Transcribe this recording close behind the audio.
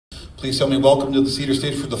Please help me welcome to the Cedar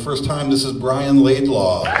stage for the first time. This is Brian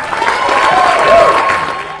Laidlaw.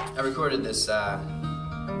 I recorded this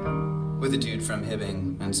with a dude from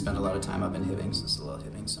Hibbing and spent a lot of time up in Hibbing, so this is a little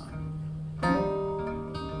Hibbing song.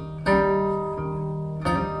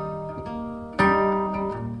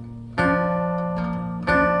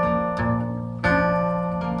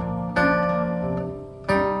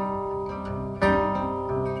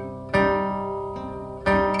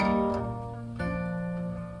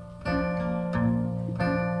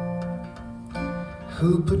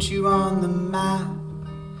 Who put you on the map?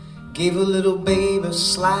 Gave a little babe a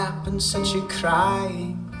slap and sent you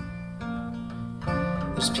crying.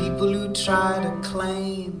 There's people who try to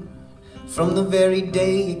claim from the very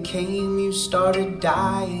day you came you started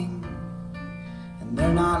dying, and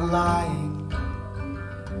they're not lying.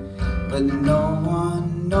 But no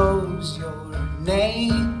one knows your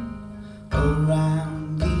name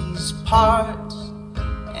around these parts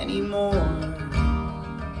anymore.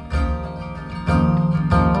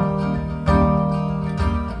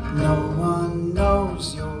 No one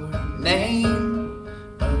knows your name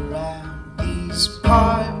around these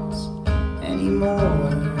parts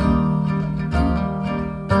anymore.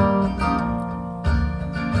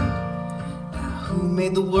 Now, who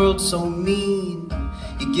made the world so mean?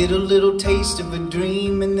 You get a little taste of a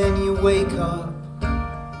dream and then you wake up.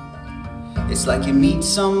 It's like you meet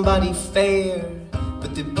somebody fair,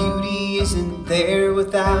 but the beauty isn't there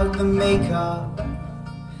without the makeup.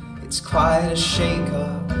 It's quite a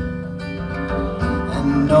shake-up.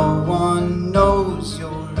 And no one knows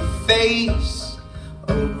your face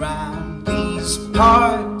around these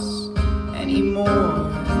parts anymore.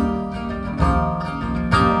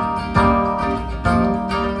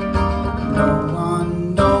 No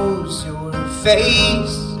one knows your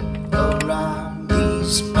face around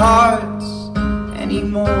these parts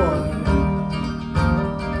anymore.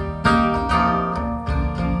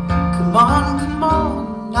 Come on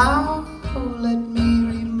now, let me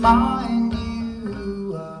remind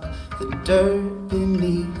you of the dirt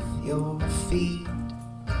beneath your feet.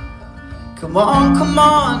 Come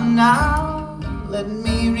on now, let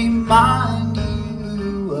me remind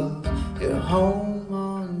you of your home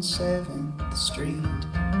on 7th Street.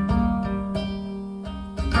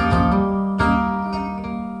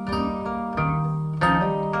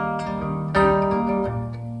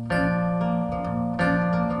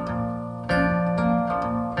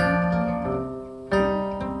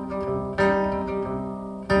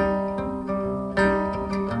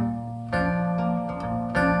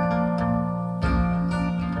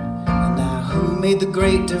 Made the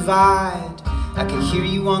great divide. I can hear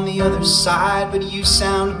you on the other side, but you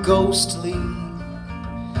sound ghostly,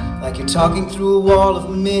 like you're talking through a wall of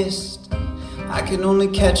mist. I can only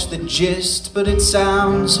catch the gist, but it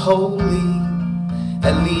sounds holy,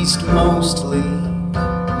 at least mostly.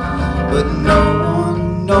 But no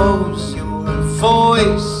one knows your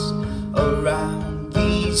voice around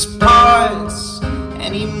these parts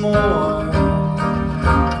anymore.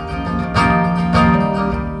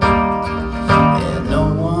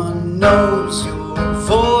 Knows your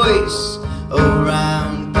voice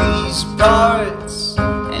around these parts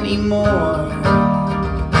anymore.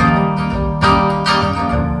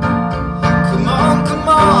 Come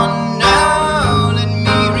on now, let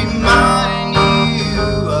me remind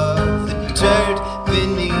you of the dirt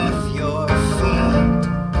beneath your feet.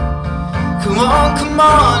 Come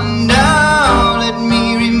on now, let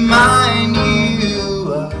me remind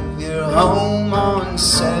you of your home on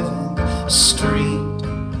 7th Street.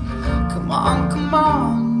 Come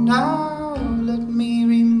on now, let me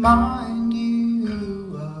remind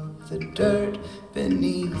you of the dirt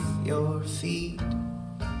beneath your feet.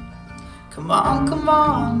 Come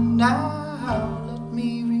on now, let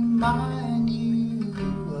me remind you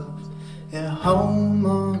of your home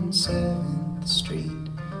on 7th Street.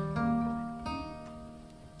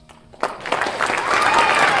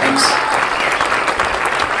 Thanks.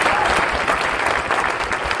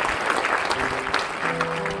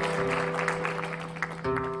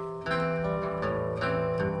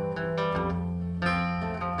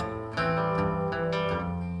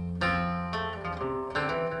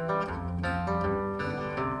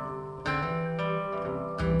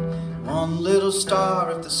 One little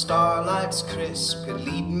star, if the starlight's crisp, could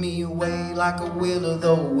lead me away like a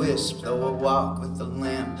will-o'-the-wisp. Though I walk with the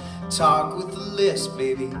lamp, talk with the lisp,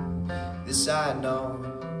 baby, this I know.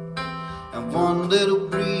 And one little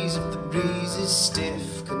breeze, if the breeze is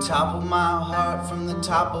stiff, could topple my heart from the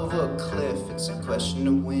top of a cliff. It's a question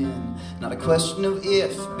of when, not a question of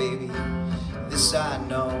if, baby, this I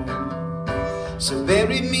know. So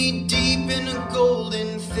bury me deep in a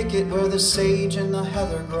golden thicket where the sage and the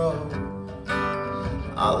heather grow.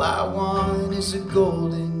 All I want is a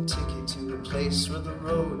golden ticket to a place where the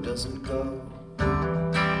road doesn't go.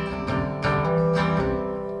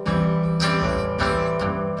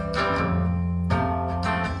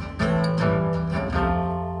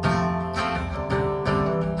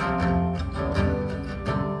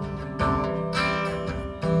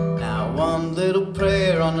 One little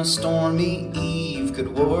prayer on a stormy eve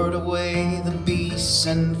could ward away the beasts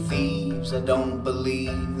and thieves. I don't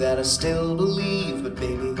believe that I still believe, but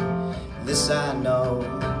baby, this I know.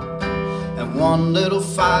 And one little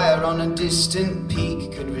fire on a distant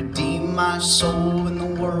peak could redeem my soul when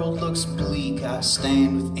the world looks bleak. I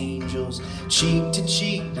stand with angels cheek to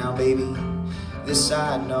cheek. Now baby, this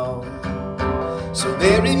I know. So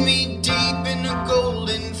bury me deep in a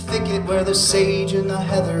golden thicket where the sage and the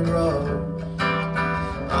heather grow.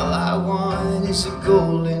 All I want is a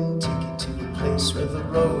golden ticket to a place where the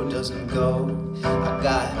road doesn't go. I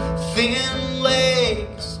got thin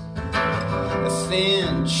legs, a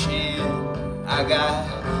thin chin. I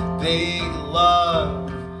got big love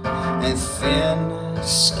and thin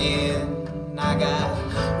skin. I got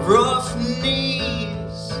rough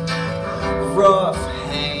knees, rough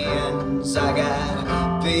hands. I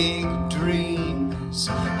got big dreams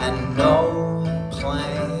and no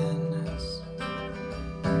plans.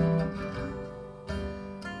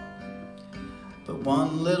 But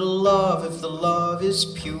one little love, if the love is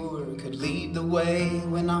pure, could lead the way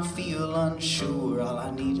when I feel unsure. All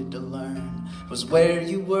I needed to learn was where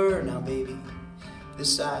you were. Now baby,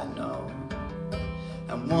 this I know.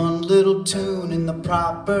 And one little tune in the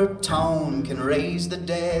proper tone can raise the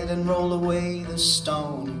dead and roll away the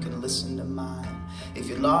stone. You can listen to mine if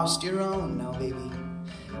you lost your own. Now baby,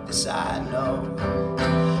 this I know.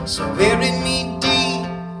 So bury me deep,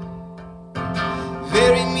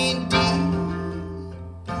 bury me deep,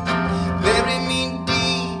 bury me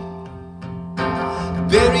deep,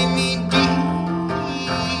 bury me deep,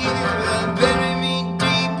 bury me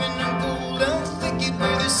deep in the golden thicket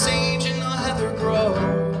where the sage and the heather grow.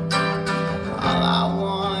 All I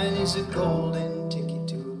want is a golden ticket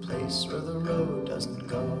to a place where the road doesn't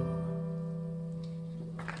go.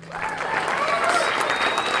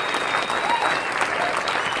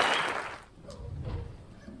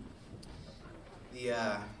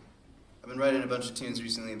 I've been writing a bunch of tunes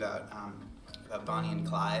recently about Bonnie and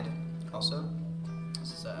Clyde also.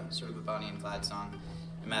 This is sort of a Bonnie and Clyde song,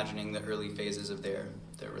 imagining the early phases of their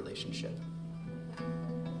relationship.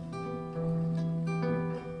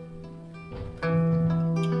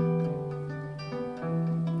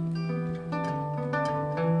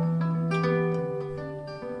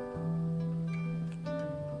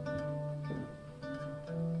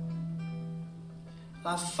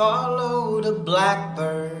 I followed a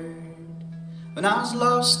blackbird when I was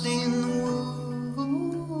lost in the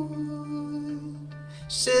wood.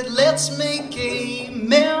 Said, let's make a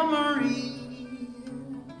memory,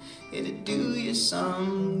 it'd do you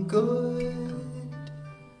some good.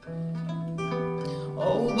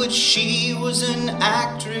 Oh, but she was an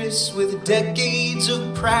actress with decades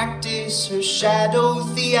of practice. Her shadow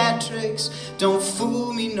theatrics don't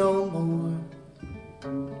fool me no more.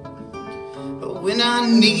 When I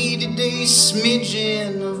needed a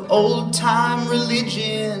smidgen of old-time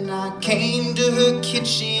religion, I came to her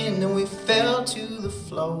kitchen and we fell to the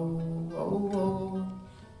floor.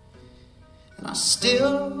 And I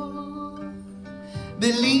still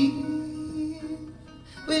believe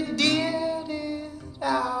we did it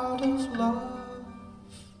out of love.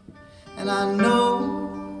 And I know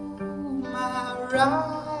my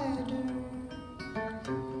rider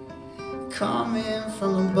coming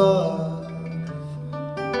from above.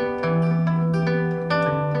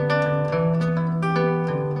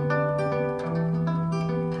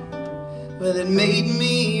 Well, it made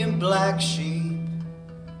me a black sheep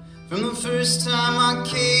from the first time I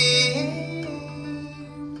came.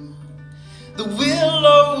 The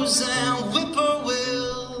willows and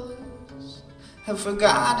whippoorwills have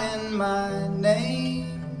forgotten my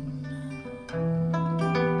name,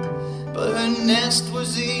 but her nest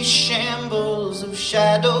was a shambles of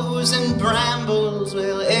shadows and brambles.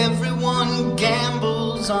 Well, everyone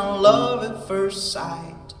gambles on love at first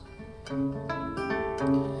sight.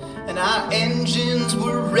 And our engines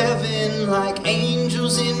were revving like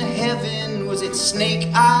angels in heaven. Was it snake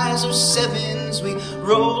eyes or sevens we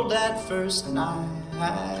rolled that first night?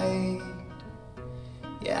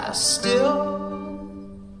 Yeah, I still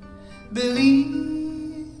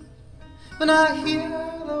believe when I hear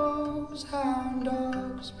those hound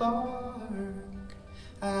dogs bark.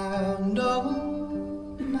 I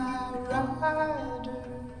know my rider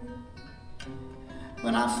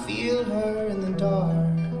when I feel her in the dark.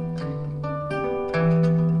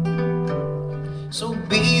 So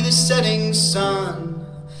be the setting sun,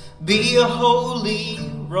 be a holy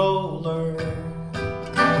roller.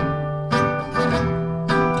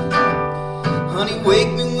 Honey,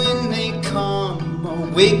 wake me when they come, or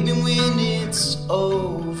wake me when it's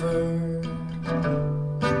over.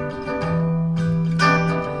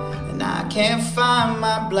 And I can't find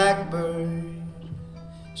my blackbird,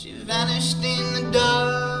 she vanished in the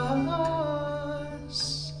dusk.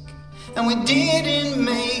 And we didn't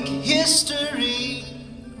make history,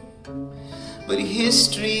 but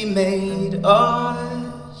history made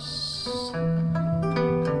us.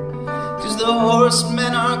 'Cause the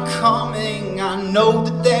horsemen are coming, I know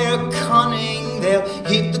that they're cunning. They'll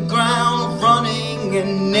hit the ground running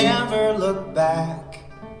and never look back.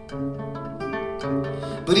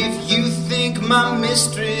 But if you think my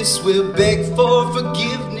mistress will beg for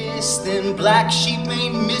forgiveness, then black sheep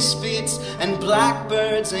ain't misfits and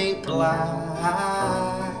blackbirds ain't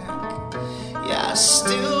black. Yeah, I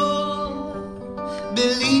still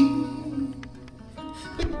believe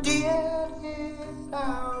we did it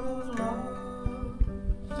out of love.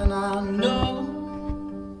 And I know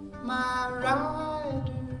my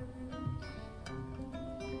rider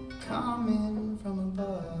coming from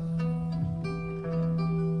above.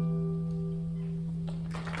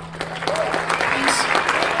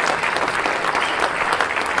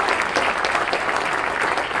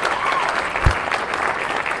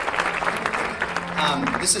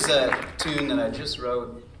 This is a tune that I just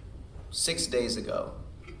wrote 6 days ago.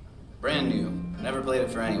 Brand new. Never played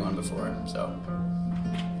it for anyone before. So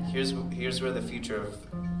here's where the future of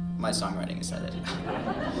my songwriting is headed.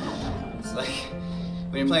 It's like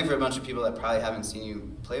when you're playing for a bunch of people that probably haven't seen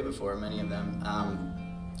you play before, many of them,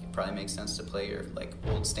 it probably makes sense to play your like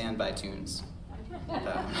old standby tunes. I'm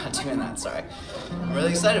not doing that, sorry. I'm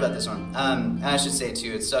really excited about this one. And I should say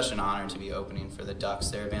too, it's such an honor to be opening for the Ducks.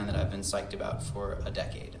 They're a band that I've been psyched about for a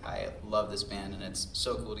decade. I love this band and it's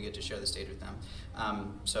so cool to get to share the stage with them.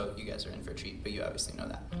 So you guys are in for a treat, but you obviously know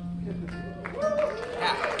that. Yeah.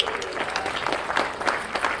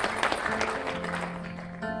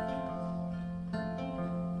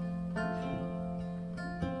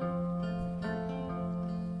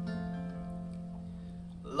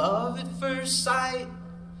 Love at first sight,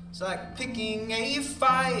 it's like picking a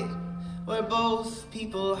fight where both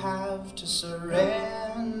people have to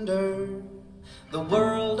surrender. The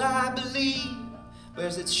world, I believe,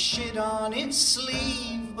 wears its shit on its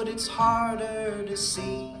sleeve, but it's harder to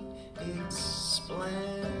see its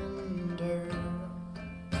splendor.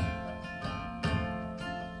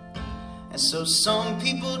 And so some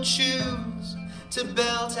people choose to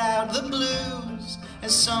belt out the blues,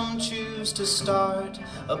 and some choose to start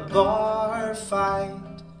a bar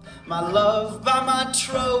fight. My love by my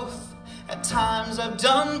troth, at times I've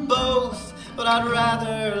done both, but I'd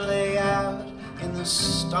rather lay out in the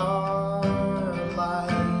starlight.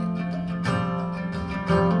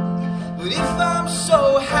 But if I'm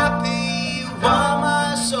so happy, why am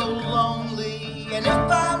I so lonely? And if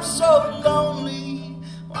I'm so lonely,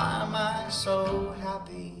 why am I so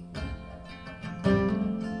happy?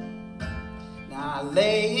 I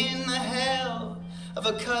lay in the hell of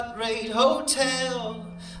a cut-rate hotel,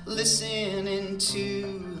 listening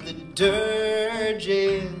to the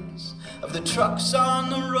dirges of the trucks on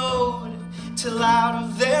the road, till out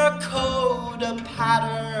of their code a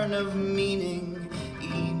pattern of meaning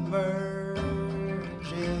emerges.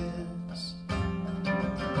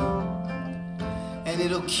 And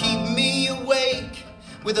it'll keep me awake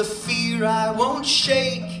with a fear I won't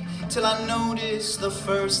shake, till I notice the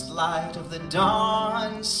first light of the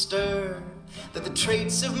dawn stir, that the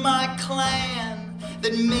traits of my clan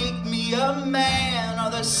that make me a man are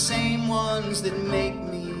the same ones that make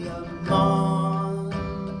me a monster.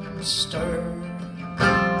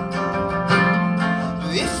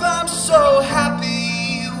 If I'm so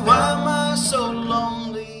happy, why am I so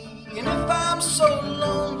lonely? And if I'm so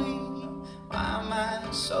lonely, why am I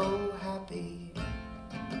so happy?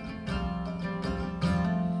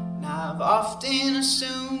 I've often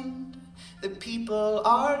assumed that people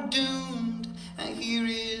are doomed, and here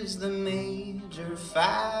is the major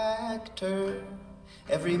factor.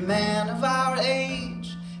 Every man of our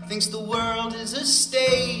age thinks the world is a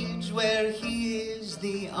stage where he is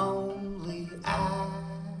the only actor.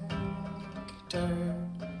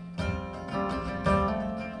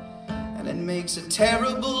 And it makes a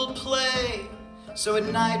terrible play, so at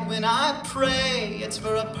night when I pray, it's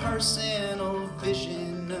for a personal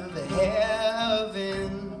vision of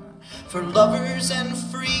heaven, for lovers and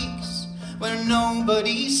freaks where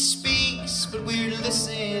nobody speaks. but we're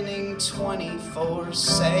listening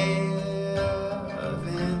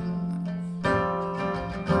 24/7.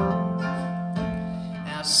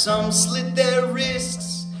 Now some slit their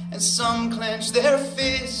wrists, and some clench their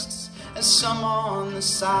fists, and some on the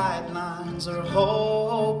sidelines are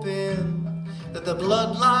hoping that the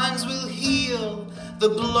bloodlines will heal, the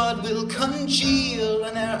blood will congeal,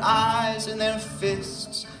 and their eyes and their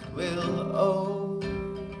fists will open.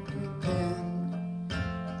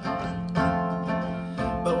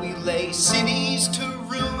 But we lay cities to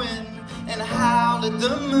ruin and howl at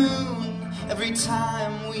the moon every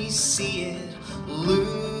time we see it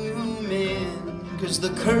looming. 'Cause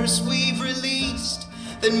the curse we've released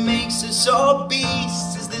that makes us all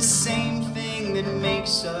beasts is the same thing that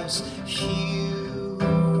makes us human.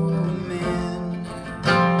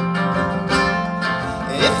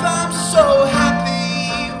 If I'm so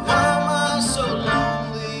happy, why am I so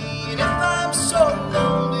lonely? And if I'm so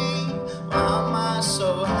lonely, why am I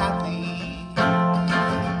so happy?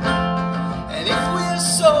 And if we're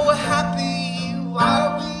so happy, why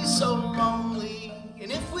are we so lonely?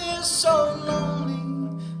 And if we're so lonely,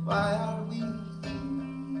 why are we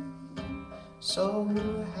so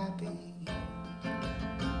happy?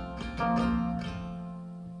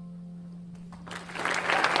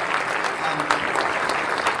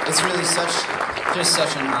 It's really just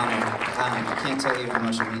such an honor. I can't tell you how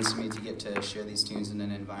much it means to me to get to share these tunes in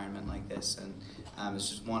an environment like this, and it's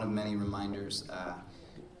just one of many reminders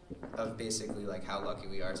of basically like how lucky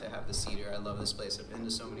we are to have the Cedar. I love this place. I've been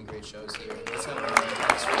to so many great shows here. Let's have a round of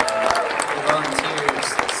applause for the volunteers,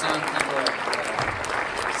 the sound people,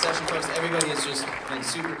 session folks. Everybody has just been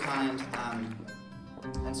super kind,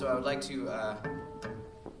 and so I would like to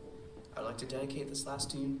dedicate this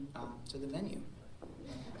last tune to the venue.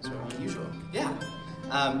 Sort of unusual, yeah,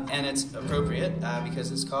 and it's appropriate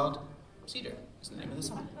because it's called Cedar. Is the name of the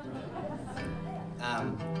song.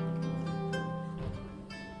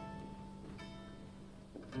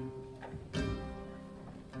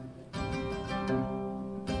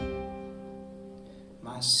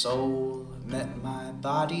 My soul met my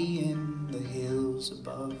body in the hills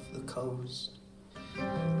above the coast.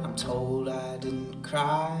 I'm told I didn't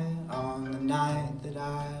cry on the night that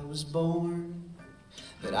I was born,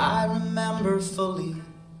 but I remember fully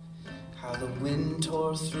how the wind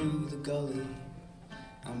tore through the gully,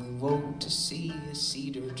 and we woke to see a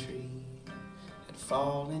cedar tree had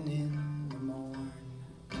fallen in the morn.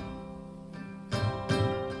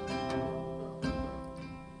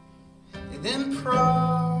 And then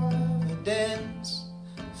Providence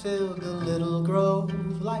filled the little grove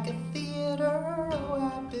like a theater. Oh,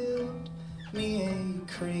 I built me a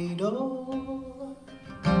cradle,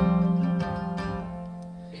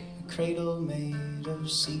 cradle made of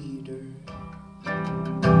cedar.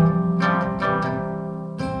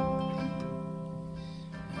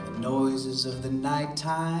 The noises of the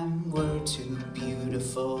nighttime were too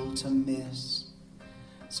beautiful to miss,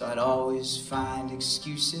 so I'd always find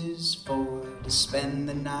excuses to spend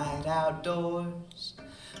the night outdoors,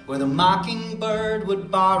 where the mockingbird would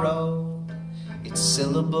borrow its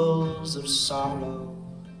syllables of sorrow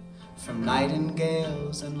from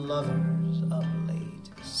nightingales and lovers up late,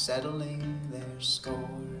 settling their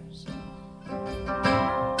scores.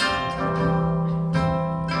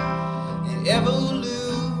 And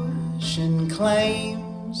evolution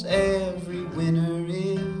claims every winner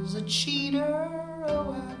is a cheater.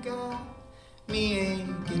 Oh, I got me a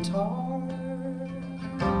guitar,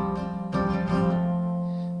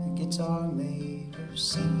 a guitar made of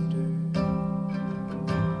cedar.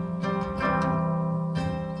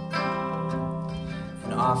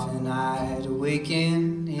 And often I'd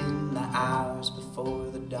awaken in the hours before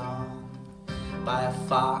the dawn by a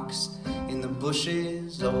fox in the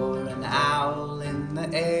bushes or an owl in the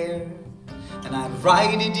air, and I'd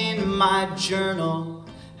write it in my journal.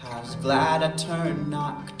 I was glad I turned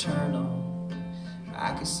nocturnal.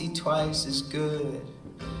 I could see twice as good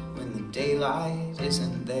when the daylight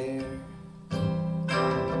isn't there.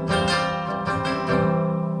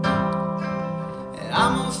 And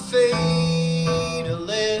I'm a fatalist,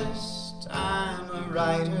 I'm a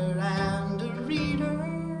writer and a reader.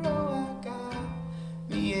 Oh, I got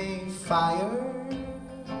me a fire,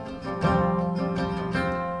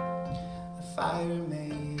 a fire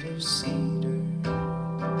made of cedar.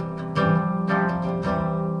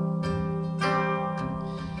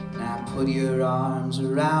 Put your arms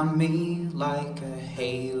around me like a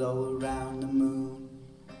halo around the moon,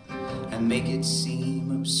 and make it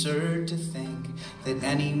seem absurd to think that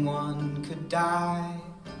anyone could die.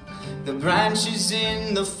 The branches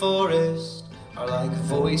in the forest are like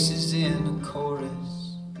voices in a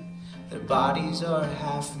chorus. Their bodies are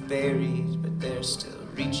half buried, but they're still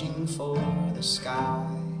reaching for the sky.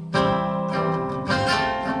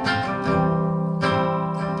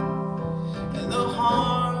 And the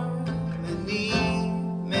harmony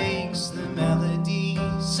makes the melody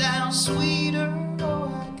sound sweeter.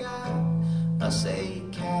 Oh, I got us a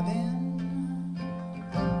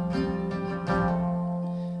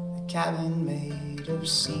cabin made of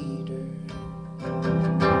cedar.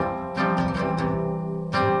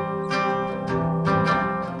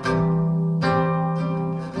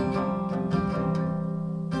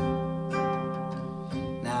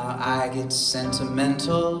 Now I get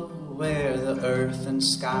sentimental where the earth and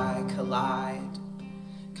sky collide,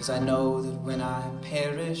 'cause I know that when I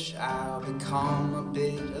perish I'll become a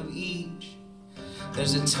bit of each.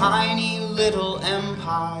 There's a tiny little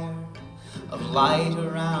empire of light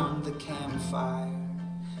around the campfire,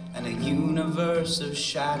 and a universe of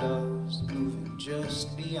shadows moving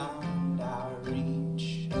just beyond our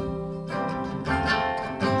reach.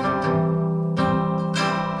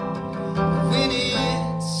 When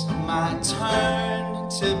it's my turn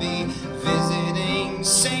to be visiting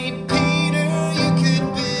St. Peter, you could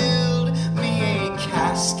build me a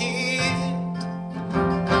casket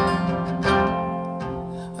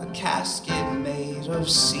made of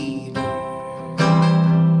cedar.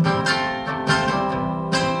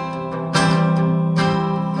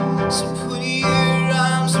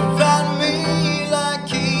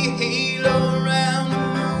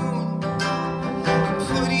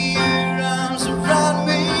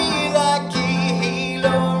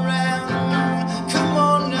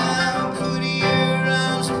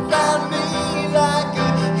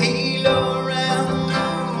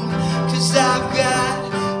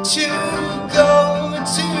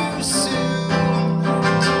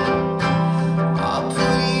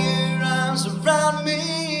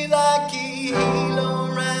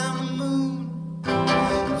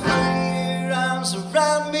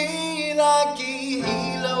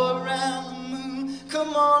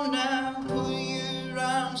 Come on now, put your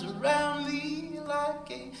arms around me like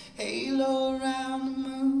a halo around the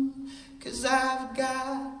moon, 'cause I've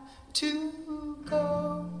got to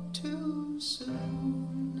go too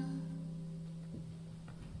soon.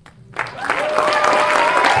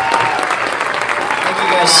 Thank you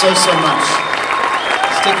guys so much.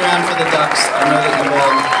 Stick around for the ducks. I know that you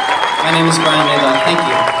will. My name is Brian Laidlaw. Thank you.